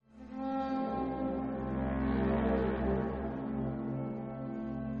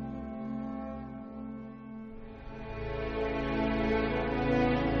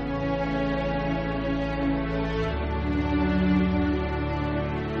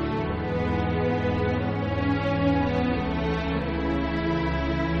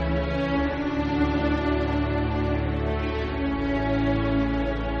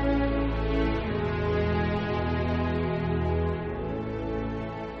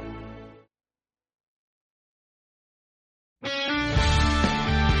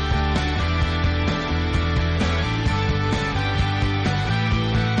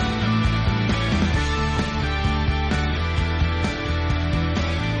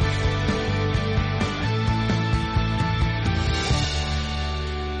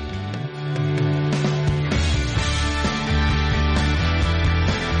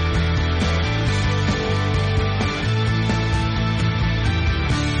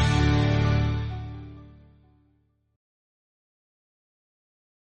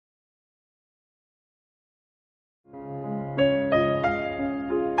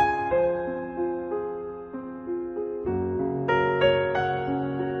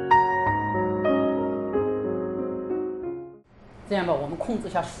这样吧，我们控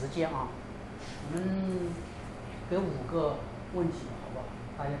制一下时间啊，我们给5个问题，好不好？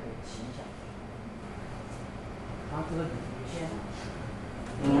大家给提一下。然后这个你先。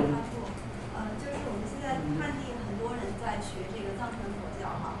就是我们现在汉地很多人在学这个藏传佛教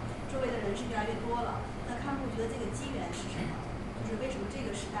哈，周围的人是越来越多了。那堪布觉得这个机缘是什么？就是为什么这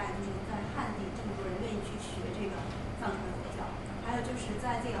个时代就是在汉地这么多人愿意去学这个藏传佛教？还有就是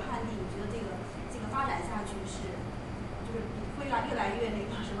在这个汉地，你觉得这个发展下去就是会越来越那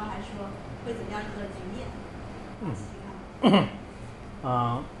个什么，还是说会怎么样一个局面？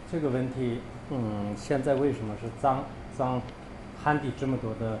这个问题，现在为什么是汉地这么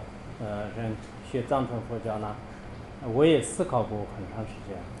多的人学藏传佛教呢？我也思考过很长时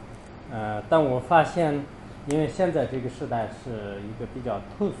间，但我发现，因为现在这个时代是一个比较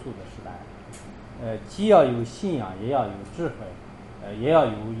特殊的时代，既要有信仰，也要有智慧，也要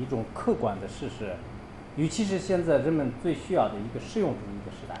有一种客观的事实，尤其是现在人们最需要的一个实用主义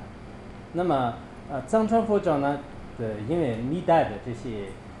的时代。那么，藏传佛教呢，因为历代的这些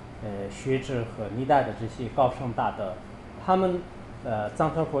学者和历代的这些高僧大德，他们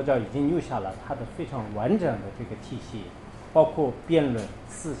藏传佛教已经留下了它的非常完整的这个体系，包括辩论、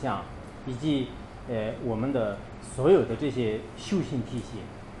思想以及我们的所有的这些修行体系。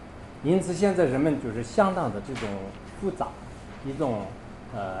因此，现在人们就是相当的这种复杂，一种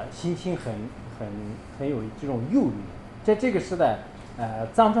心情很有这种忧虑。在这个时代，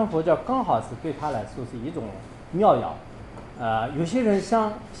藏传佛教刚好是对他来说是一种妙药。有些人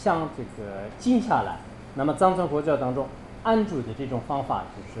想这个静下来，那么藏传佛教当中安住的这种方法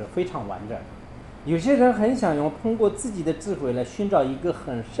就是非常完整。有些人很想通过自己的智慧来寻找一个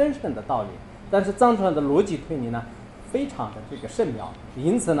很深深的道理，但是藏传的逻辑推理呢，非常的这个甚妙，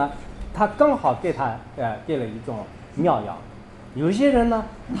因此呢，他刚好给了一种妙药。有些人呢，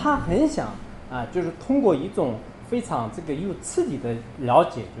他很想就是通过一种非常这个有刺激的了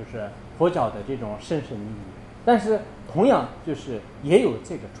解，就是佛教的这种深深意义，但是同样就是也有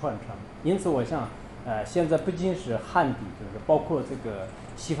这个传承。因此，我想，现在不仅是汉地，就是包括这个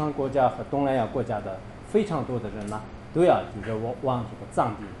西方国家和东南亚国家的非常多的人呢，都要就是往这个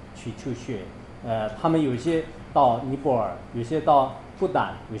藏地去求学。他们有些到尼泊尔，有些到不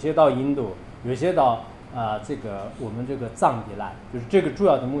丹，有些到印度，有些到这个我们这个藏地来，就是这个主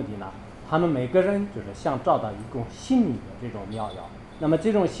要的目的呢，他们每个人就是想找到一种心理的这种妙药。那么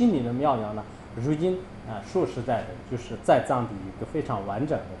这种心理的妙药呢，如今说实在的，就是在藏地一个非常完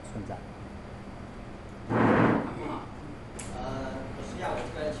整的存在。我是要我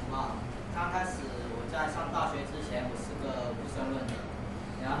这个情况。刚开始我在上大学之前，我是个无神论者，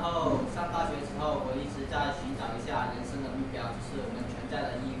然后上大学之后，我一直在寻找一下人生的目标，就是我们存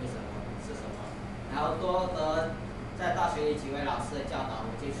在的意义是什么。然后多得在大学里几位老师的教导，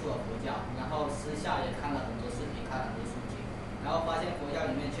我接触了佛教，然后私下也看了很多视频，看了很多书籍，然后发现佛教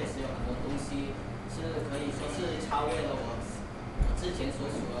里面确实有很多东西是可以说是超越了我之前所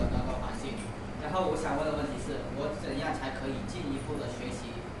处的那个环境。然后我想问的问题是，我怎样才可以进一步的学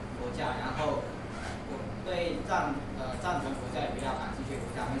习佛教？然后我对藏传佛教也比较感兴趣，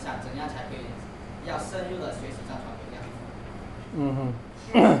我想问一下，怎样才可以要深入的学习藏传佛教？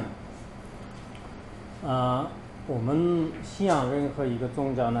我们信仰任何一个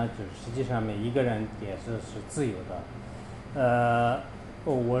宗教呢，就是实际上每一个人也是自由的。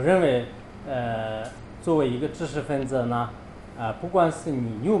我认为，作为一个知识分子呢，不管是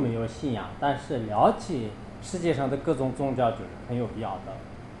你有没有信仰，但是了解世界上的各种宗教就是很有必要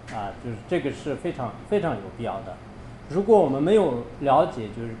的，就是这个是非常非常有必要的。如果我们没有了解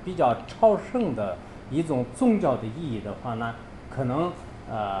就是比较超胜的一种宗教的意义的话呢，可能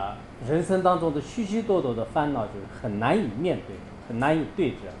人生当中的许许多多的烦恼就是很难以面对，很难以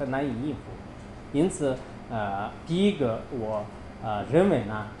对峙，很难以应付。因此，第一个我认为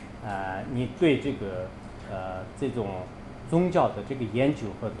呢，你对这个这种宗教的这个研究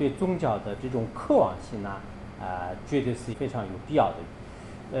和对宗教的这种渴望性呢，绝对是非常有必要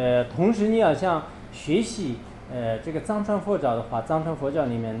的。同时你要想学习这个藏传佛教的话，藏传佛教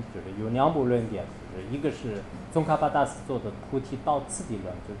里面就是有2部论点，就是一个是宗喀巴大师做的菩提道次第论，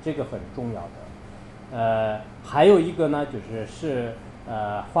就这个很重要的。还有一个呢，就是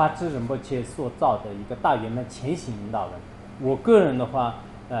华智仁波切所造的一个大圆满前行引导论。我个人的话，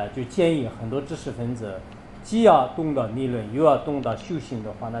就建议很多知识分子，既要懂得理论，又要懂得修行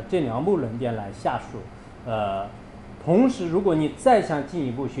的话呢，这2部论点来下手。同时，如果你再想进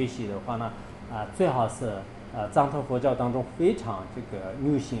一步学习的话呢，最好是藏传佛教当中非常这个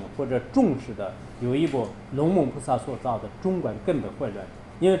流行或者重视的，有一部龙蒙菩萨所造的中观根本慧论。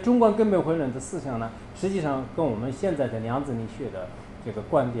因为中观根本慧论的思想呢，实际上跟我们现在的量子力学的这个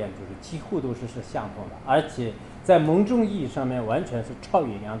观点就是几乎都是相同的，而且在某种意义上面完全是超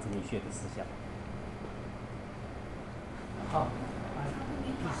越量子力学的思想。好，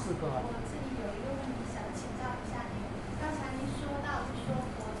第四个。我这里有一个问题想请教一下您。刚才您说到，就说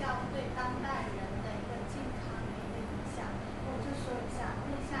佛教对当代人的一个健康的一个影响，我就说一下，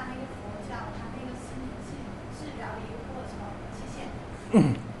问一下那个佛教它那个心理治疗的一个过程，谢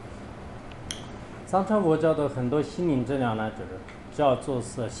谢。藏传佛教的很多心灵治疗呢，就是叫做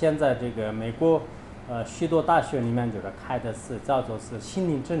是现在这个美国许多大学里面就是开的是叫做是心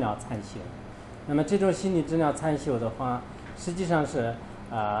灵治疗禅修。那么这种心理治疗禅修的话，实际上是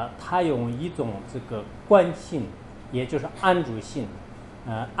它用一种这个观性，也就是安住性，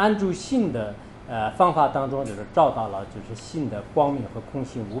安住性的方法当中，就是找到了就是性的光明和空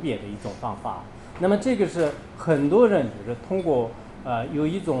性无别的一种方法。那么这个是很多人就是通过有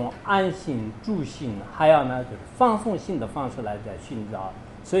一种安心住心，还有呢就是放松性的方式来在寻找。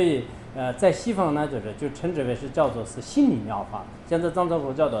所以在西方呢就称之为是叫做是心理疗法。现在藏传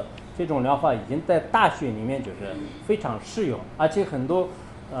佛教的这种疗法已经在大学里面就是非常适用，而且很多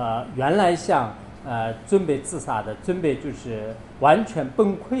原来像准备自杀的、准备就是完全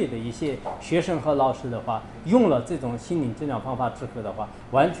崩溃的一些学生和老师的话，用了这种心理治疗方法之后的话，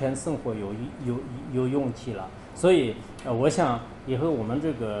完全生活有勇气了。所以我想以后我们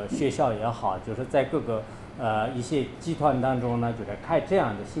这个学校也好，就是在各个一些集团当中呢，就是开这样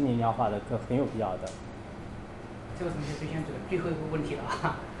的心理疗法的课很有必要的。这个同学最先这个最后一个问题了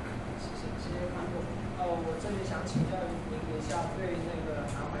啊。谢谢看过。我这里想请教您一下，对那个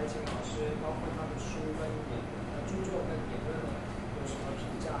南怀瑾老师，包括他的书跟著作跟言论有什么评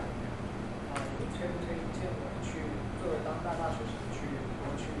价？你推不推荐我们去作为当代大学生去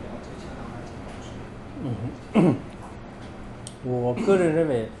多去了解一下南怀瑾老师？我个人认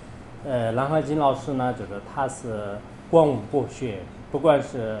为，南怀瑾老师呢，就是他是光武博学，不管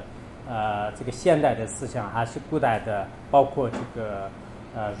是这个现代的思想，还是古代的，包括这个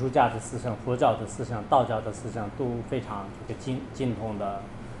儒家的思想、佛教的思想、道教的思想都非常这个精通的。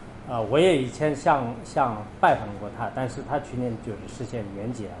我也以前想拜访过他，但是他去年就是实现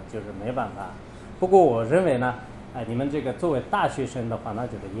年纪了，就是没办法。不过我认为呢，你们这个作为大学生的话，那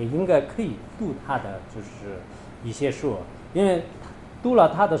就是也应该可以读他的就是一些书，因为读了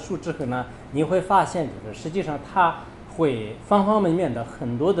他的书之后呢，你会发现就是实际上他会方方面面的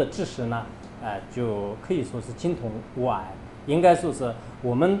很多的知识呢，就可以说是精通无碍。应该说是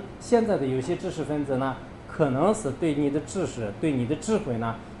我们现在的有些知识分子呢，可能是对你的知识、对你的智慧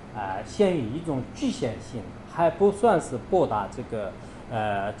呢，限于一种局限性，还不算是博大这个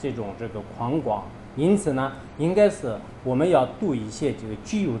宽广。因此呢，应该是我们要读一些这个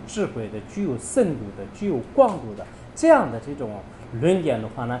具有智慧的、具有深度的、具有广度的这样的这种论点的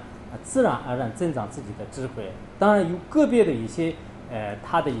话呢，自然而然增长自己的智慧。当然有个别的一些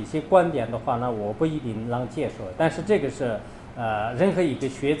他的一些观点的话呢，我不一定能接受，但是这个是任何一个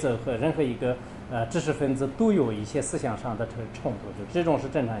学者和任何一个知识分子都有一些思想上的冲突，就这种是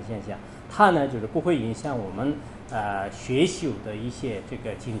正常现象。它呢就是不会影响我们学修的一些这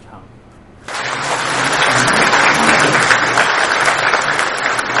个进程。